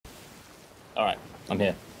Alright, I'm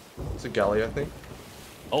here. It's a galley, I think.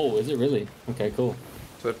 Oh, is it really? Okay, cool.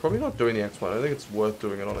 So they're probably not doing the X1. I don't think it's worth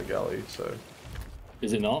doing it on a galley, so...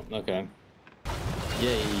 Is it not? Okay.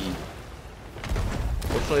 Yay.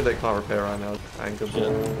 Fortunately, they can't repair right now. Anchor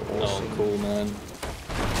ball. Awesome. Oh, cool, man.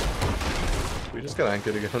 We just got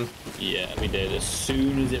anchored again. Yeah, we did. As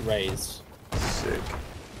soon as it raised. Sick.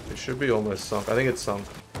 It should be almost sunk. I think it's sunk.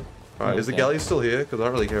 Alright, is the galley still here? Because I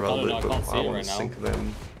don't really care about the lid, but I want to sink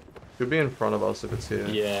them. Could be in front of us if it's here.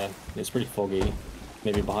 Yeah, it's pretty foggy.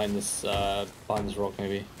 Maybe behind this rock,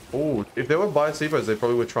 maybe. Oh, if they were by seaboats, they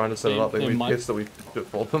probably were trying to set it up. They'd be pissed that we took it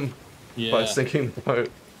for them by sinking the boat.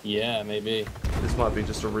 Yeah, maybe. This might be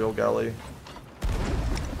just a real galley.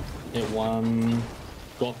 It won.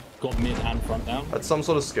 Got mid and front down. That's some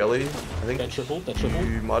sort of skelly. I think they're tripled. They're tripled.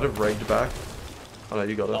 You might have rigged back. Oh no,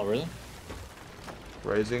 you got it. Oh really?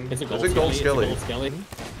 Raising. It's a gold skelly. It's a gold skelly.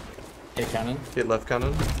 Hit cannon. Hit left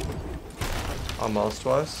cannon. Mars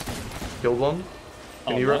twice. Killed one.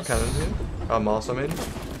 Can you rep cannon here? Mars, I mean.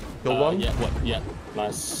 Killed one. Yeah. What? Yeah.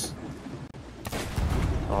 Nice.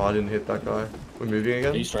 Oh, I didn't hit that guy. We're moving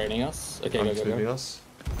again. Are you straightening us? Okay, I'm go. moving us.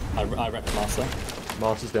 I repped Master.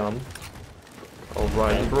 Master's down. Oh,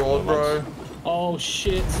 right in broad, bro. Oh,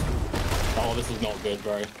 shit. Oh, this is not good,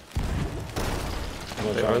 bro.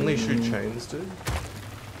 They only shoot chains, dude.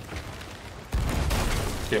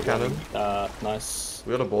 Hit cannon. Nice.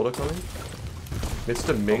 We got a border coming.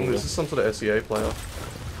 Mr. Ming, this is some sort of SEA player.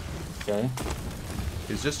 Okay.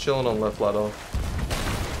 He's just chilling on left ladder.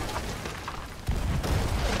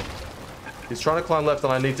 He's trying to climb left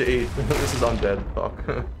and I need to eat. This is undead.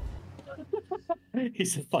 Fuck. He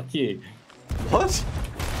said, fuck you. What?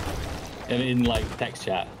 And in, like, text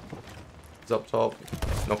chat. He's up top.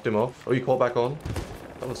 Knocked him off. Oh, you called back on?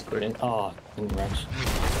 That was quick. Oh, didn't range.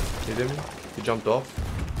 Hit him. He jumped off.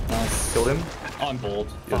 Nice. Killed him. Oh, I'm bored.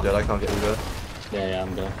 You're dead. I can't get you there. Yeah,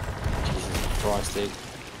 I'm dead. Jesus Christ, dude.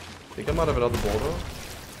 I think I might have another border.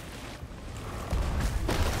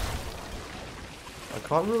 I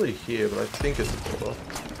can't really hear, but I think it's a border.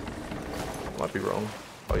 Might be wrong.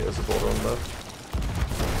 Oh yeah, there's a border on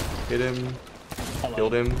left. Hit him. Hello.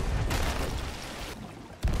 Killed him.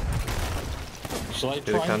 Shall I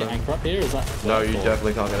try and get anchor up here? Is that... No, you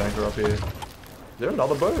definitely can't get anchor up here. Is there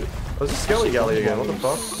another boat? Oh, there's a skelly galley again. What the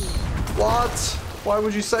fuck? What? Why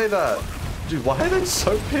would you say that? Dude, why are they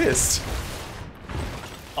so pissed?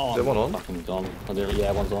 Oh, is there one on? Fucking gone.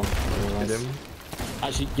 Yeah, one's on. Really nice. Hit him.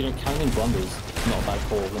 Actually, you know, cannon blunders, not a bad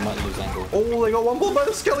call. They might lose angle. Oh, they got one more by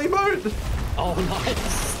the skelly boat! Oh,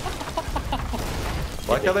 nice!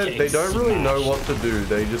 Like how they don't really know what to do.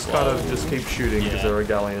 They just kind of just keep shooting because they're a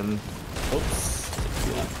galleon. Oops.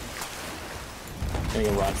 Yeah. Getting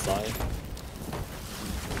a right side.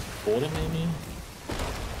 Border maybe?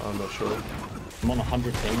 I'm not sure. I'm on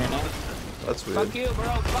 100 ping right now. That's weird. Fuck you,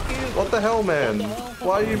 bro. Fuck you. What the hell, man?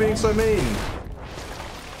 Why are you being so mean?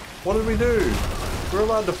 What did we do? We're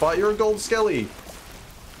allowed to fight. You're a gold skelly.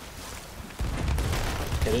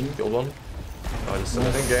 Hit him. Killed one. I just said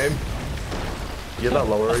it in game. Get that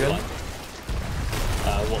lower again.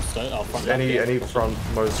 What stone? Oh, front any left, any front,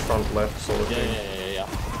 most front left sort of thing. Yeah.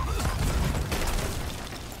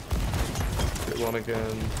 Get one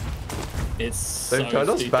again. They've turned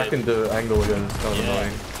us back into angle again. It's kind of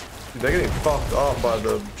annoying. Dude, they're getting fucked up by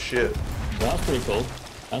the shit. That's pretty cool.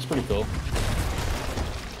 That's pretty cool.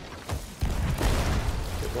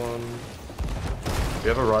 Get one. We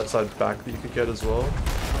have a right side back that you could get as well.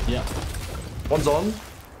 Yeah. One's on.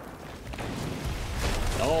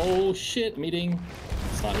 Oh shit, meeting.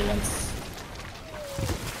 Slightly once.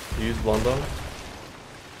 Use blunder. I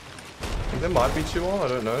think there might be two on, I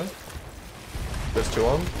don't know. There's two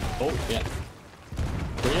on. Oh, yeah.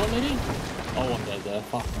 Three on maybe? Oh, one dead there.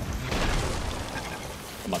 Fuck.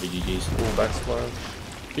 That might be GG's. Ooh, backsplash.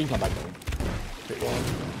 You can come back though. Hit one.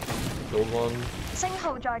 Build one.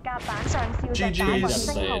 GG's.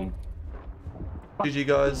 GG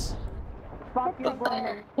guys.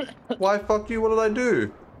 Why fuck you? What did I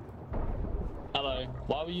do? Hello.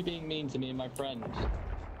 Why were you being mean to me and my friend?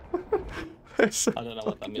 I don't know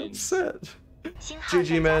what that means. Upset.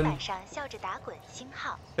 GG man.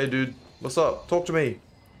 Hey dude, what's up? Talk to me.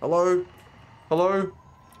 Hello? Hello?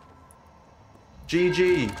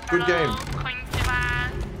 GG. Good game.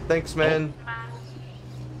 Thanks man.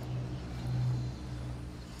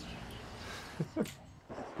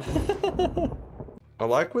 I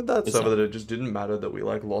like with that server that it just didn't matter that we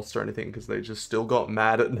like lost or anything because they just still got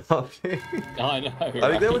mad at nothing. I know. Right? I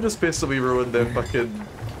think they were just pissed that we ruined their fucking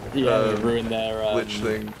ruined their glitch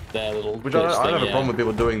thing. Their little which I don't have a problem with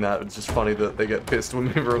people doing that. It's just funny that they get pissed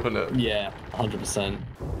when we ruin it. Yeah, 100%.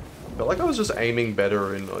 Felt like I was just aiming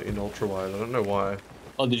better in ultra wide. I don't know why.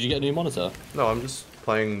 Oh, did you get a new monitor? No, I'm just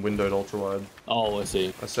playing windowed ultra wide. Oh, I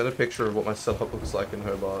see. I sent a picture of what my setup looks like in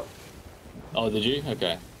Hobart. Oh, did you?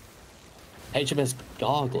 Okay. HMS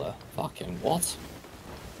Gargler. Fucking what?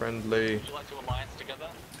 Friendly. Would you like to alliance together?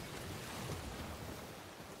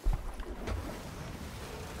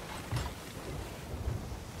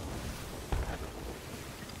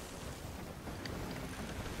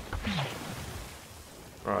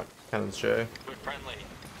 Alright, cannons, Jay. We're friendly.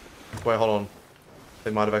 Wait, hold on.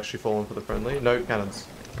 They might have actually fallen for the friendly. No, cannons.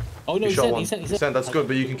 Oh no, You he shot sent, one. he sent, he You sent, that's good,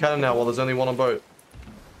 but you can cannon now while there's only one on boat.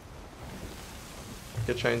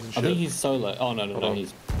 Get chains and I shit. think he's solo. Oh no, no, Hold no, on.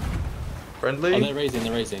 he's. Friendly. Oh, they're raising,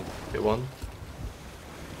 they're raising. Hit one.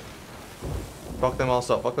 Fuck them all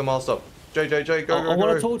up, fuck them all up. J, go, I go, want to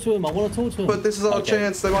go. talk to him, I want to talk to him. But this is our Okay.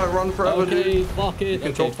 chance, they might run forever, Okay, dude. fuck it. You can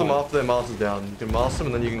Okay, talk to them fine. after their master's down. You can master them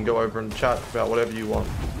and then you can go over and chat about whatever you want.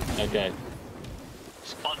 Okay.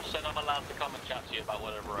 Sponge said I'm allowed to come and chat to you about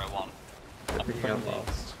whatever I want. They're picking out friendly.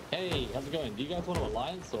 last. Hey, how's it going? Do you guys want to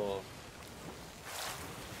alliance or?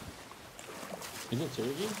 Is it two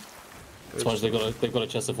of you? Suppose they've got a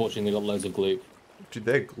chest of fortune. They got loads of gloop. Dude,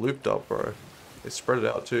 they're glooped up, bro. They spread it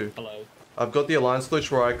out too. Hello. I've got the alliance glitch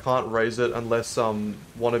where I can't raise it unless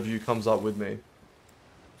one of you comes up with me.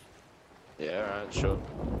 Yeah, alright, sure.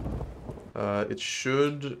 It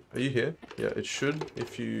should. Are you here? Yeah, it should.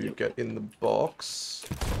 If you get in the box,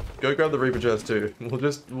 go grab the Reaper chest too.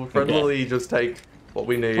 We'll friendly just take what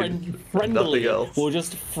we need. Friendly. Nothing else. We'll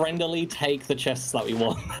just friendly take the chests that we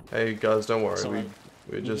want. Hey guys, don't worry. Sorry.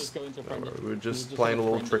 We're We'll just just go into friendly. we're just just playing a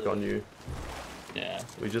go little trick friendly. on you. Yeah.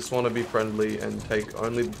 We just want to be friendly and take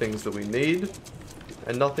only the things that we need,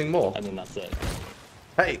 and nothing more. And then that's it.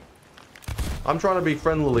 Hey, I'm trying to be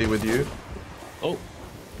friendly with you. Oh.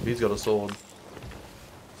 He's got a sword.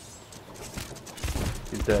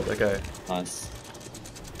 He's dead. Okay. Nice.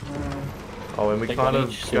 Oh, and we Take kind one of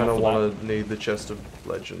each, so gonna off the want to need the chest of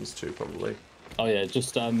legends too, probably. Oh yeah,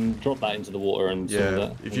 just drop that into the water and swim Yeah.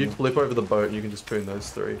 with it. If you flip over the boat, you can just poon those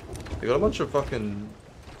three. They got a bunch of fucking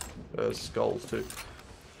skulls too.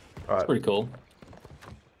 All right. Pretty cool.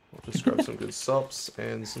 We'll just grab some good sups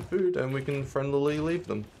and some food, and we can friendlily leave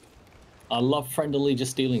them. I love friendly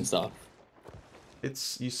just stealing stuff.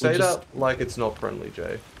 You say just- that like it's not friendly,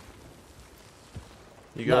 Jay.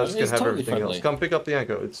 You No, guys can it's have totally everything friendly. else. Come pick up the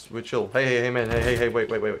anchor. We're chill. Hey man. Hey,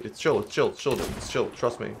 wait. It's chill, dude. It's chill.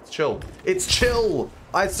 Trust me. It's chill. It's chill!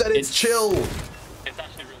 I said it's chill! It's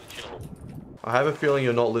actually really chill. I have a feeling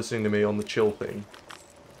you're not listening to me on the chill thing.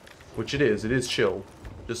 Which it is. It is chill.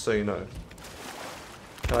 Just so you know.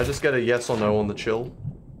 Can I just get a yes or no on the chill?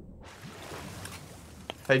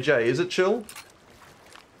 Hey Jay, is it chill?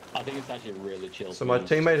 I think it's actually really chill. So my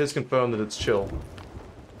teammate has confirmed that it's chill.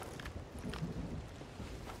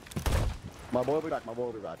 My boy will be back, my boy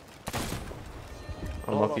will be back.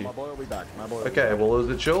 Unlucky. My boy will be back, my boy will be Okay, back. well, is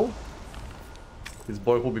it chill? His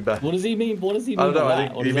boy will be back. What does he mean? What does he mean? I don't know, by I that?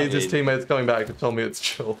 think What he does that means his mean? teammate's coming back to tell me it's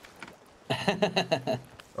chill.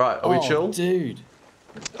 Right, are we Oh, chill? dude.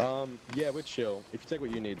 Yeah, we're chill. If you take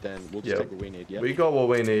what you need, then we'll just Yeah. take what we need, yeah? We got what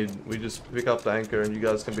we need. We just pick up the anchor and you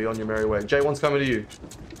guys can be on your merry way. Jay, one's coming to you.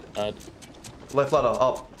 Left ladder,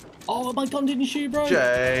 up. Oh, my gun didn't shoot, bro.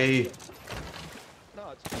 Jay! No,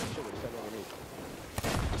 it's chill, we just take what we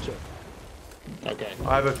need. Chill. Okay.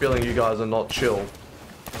 I have a feeling you guys are not chill.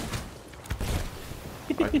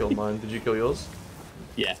 I killed mine. Did you kill yours?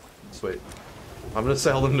 Yeah. Sweet. I'm gonna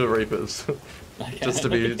sell them to Reapers. Okay. Just to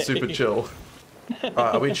be Okay. super chill. Alright,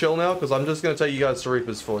 are we chill now? Because I'm just gonna take you guys to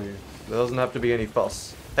Reapers for you. There doesn't have to be any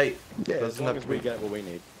fuss. Hey, Yeah, as doesn't long have as to we be. get what we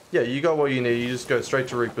need. Yeah, you got what you need. You just go straight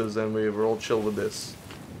to Reapers and we're all chill with this.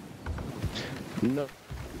 No.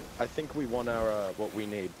 I think we want our, what we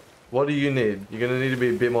need. What do you need? You're gonna need to be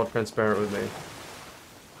a bit more transparent with me.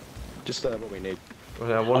 Just, what we need.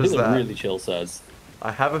 Now, I what is think that? the really chill says.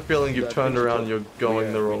 I have a feeling you've Yeah, turned things are around. chill. You're going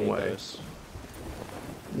Yeah, the we wrong need way. those.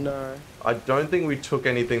 No. I don't think we took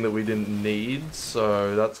anything that we didn't need,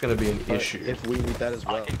 so that's gonna be an But issue. if we need that as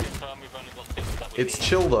I well. can confirm we've only got things that we It's need.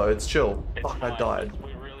 chill though. It's chill. It's Fuck, I fine, died.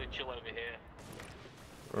 We're really chill over here.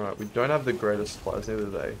 Alright, we don't have the greatest supplies, neither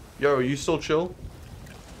do they. Yo, are you still chill?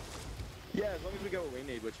 Yeah, as long as we get what we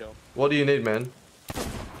need, we're chill. What do you need, man?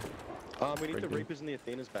 We need the Freaking- Reapers and the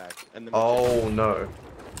Athenas back. And then we'll check. Oh no.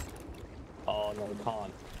 Oh no, we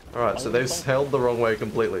can't. Alright, so they've sailed the wrong way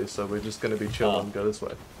completely, so we're just gonna be chill Oh. and go this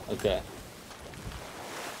way. Okay.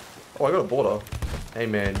 Oh, I got a border. Hey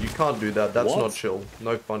man, you can't do that. That's What? not chill.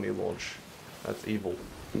 No funny launch. That's evil.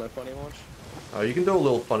 No funny launch? Oh, you can do a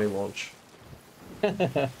little funny launch.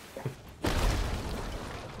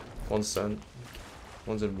 1 cent.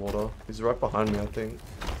 One's in water. He's right behind me, I think.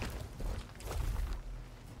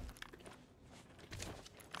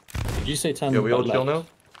 Did you say turn Yeah, we all boat chill now?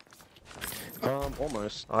 left?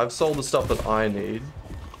 Almost. I've sold the stuff that I need.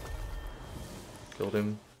 Killed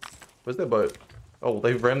him. Where's their boat? Oh,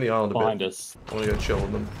 they've rammed the island a Behind bit. us. I want to go chill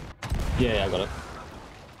with them. Yeah, I got it.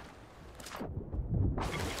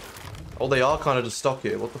 Oh, they are kind of just stuck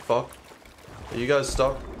here. What the fuck? Are you guys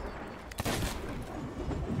stuck?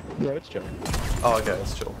 Yeah, it's chill. Oh, okay,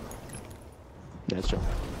 let's chill. Yeah, it's chill.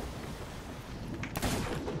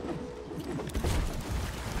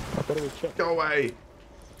 I thought it was chill. Go away!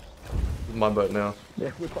 This is my boat now.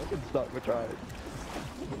 Yeah, we're fucking stuck. We're trying.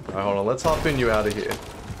 Alright, hold on. Let's hop in you out of here.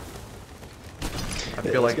 I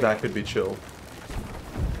feel like that could be chill.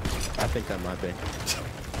 I think that might be.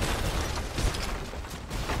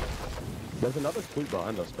 There's another sloop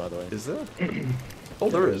behind us, by the way. Is there? Oh,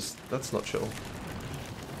 there is. That's not chill.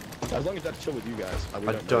 As long as that's chill with you guys. I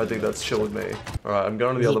don't think that's chill with me. Alright, I'm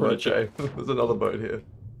going to the other boat, Jay. There's another boat here.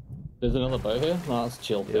 There's another boat here? No, that's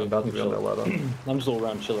chill. Yeah, I'm about to be on that ladder. I'm just all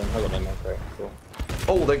around chilling. I got no more crate. Cool.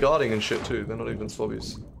 Oh, they're guarding and shit too. They're not even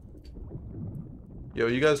slobbies. Yo,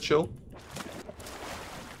 you guys chill?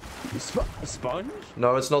 Sponge?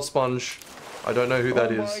 No, it's not Sponge. I don't know who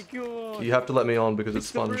that is. Oh my god! You have to let me on because it's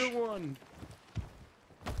Sponge. The real one.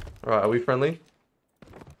 Alright, are we friendly?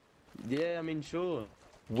 Yeah, I mean, sure.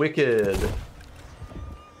 Wicked.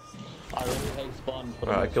 I really hate Spawn, but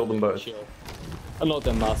Alright, I killed them both. chill. I know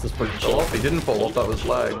them masters pretty Fell chill. off? He didn't fall off, that was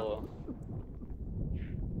lag.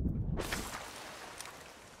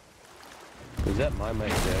 Is that my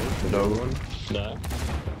mate there? No. No.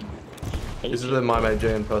 This is the My Mate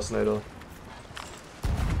J impersonator.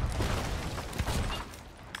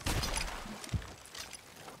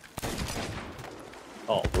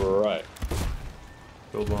 Oh, right.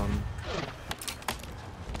 Killed one.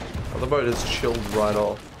 Other boat is chilled right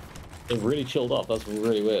off. It really chilled up. That's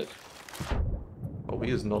really weird. Oh,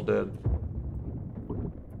 he is not dead.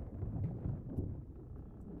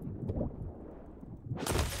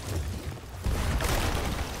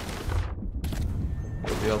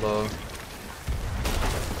 The other.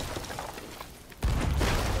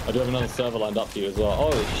 I do have another server lined up for you as well.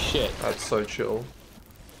 Holy shit. That's so chill.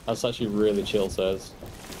 That's actually really chill, Sirs.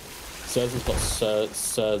 Sirs has got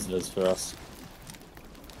Sirzlers for us.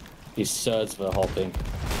 He's Sirs for hopping.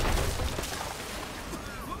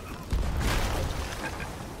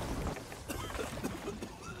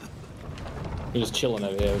 We're just chilling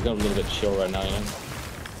over here. We've got a little bit chill right now, you know?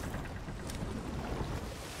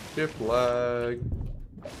 Shift lag.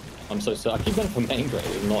 I'm so sorry. I keep going for main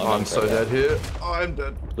grade. Not I'm so dead here. I'm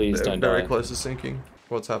dead. Please They're don't very die. close to sinking.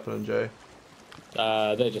 What's happening, Jay?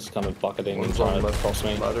 They're just kind of bucketing and One's on trying to left cross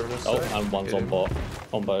me. ladder in a Oh, sec. and one's Hit on him. boat.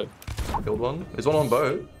 On boat. Killed one. Is one on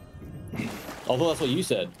boat? I thought that's what you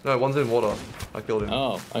said. No, one's in water. I killed him.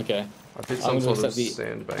 Oh, okay. I've hit I'm some gonna sort of accept the.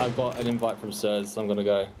 sandbank. I've got an invite from Sirs, so I'm gonna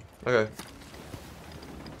go. Okay.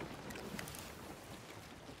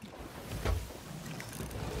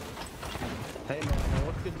 Hey man,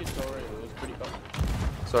 what's the tutorial? It was pretty fun.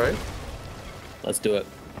 Sorry? Let's do it.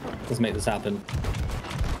 Let's make this happen.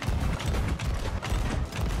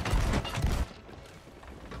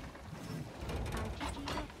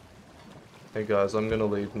 Hey guys, I'm gonna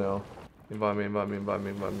leave now. Invite me, invite me, invite me,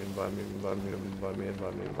 invite me, invite me, invite me, invite me,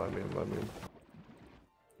 invite me, invite me, invite me.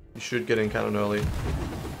 You should get in cannon early.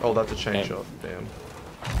 Oh, that's a chain Okay. shot. Damn.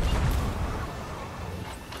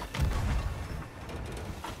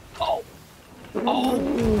 Oh! Oh!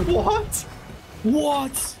 What?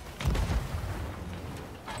 What?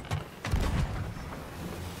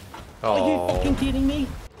 Are you Oh. fucking kidding me?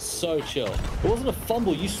 So chill. It wasn't a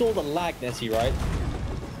fumble. You saw the lag, Nessie, right?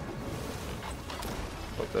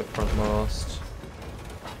 Fuck that front mast.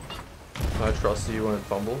 I trust you won't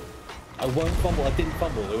fumble. I won't fumble. I didn't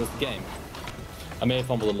fumble. It was the game. I may have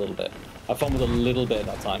fumbled a little bit. I fumbled a little bit at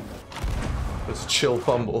that time. It's a chill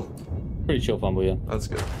fumble. Pretty chill fumble, yeah. That's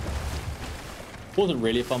good. Wasn't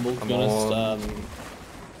really a fumble, to be Come honest. on.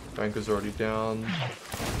 Banker's already down.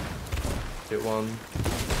 Hit one.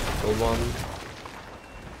 Killed one.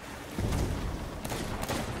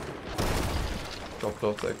 Dropped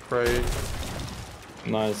off that crate.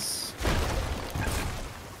 Nice.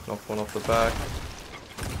 Knocked one off the back.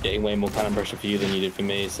 Getting way more cannon pressure for you than you did for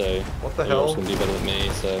me, so... What the you're also hell? gonna do better than me,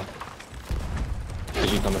 so...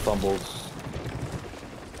 Because you kind of fumbled.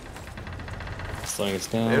 Slowing us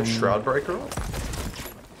down. They have Shroud Breaker up?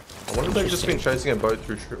 I wonder if they've just been chasing a boat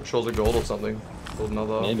through Shores of Gold or something. Killed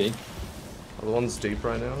another. Maybe. Oh, the one's deep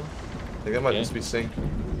right now. I think that might Yeah. just be sink.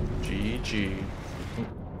 GG.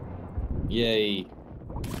 Yay.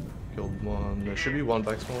 Killed one. There should be one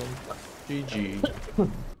back spawn. GG.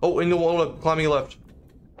 Oh, in the water, climbing left.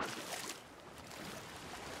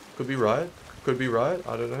 Could be right. Could be right.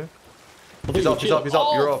 I don't know. He's up, he's up, he's up.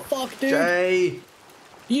 Oh, You're off. fuck, dude. Jay!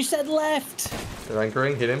 You said left. They're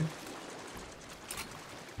anchoring. Hit him.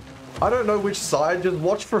 I don't know which side. Just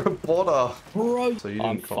watch for a botter. Bro, So you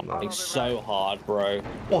I'm didn't come fucking that. so hard, bro.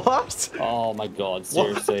 What? Oh my god,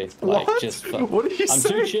 seriously. What? Like, just What are you I'm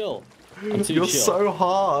saying? too chill. I'm too You're chill. so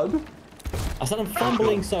hard. I said I'm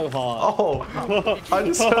fumbling so hard. Oh, I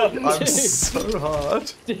just heard I'm Dude. so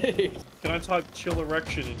hard. Dude. Can I type chill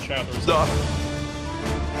erection in chat or something? No.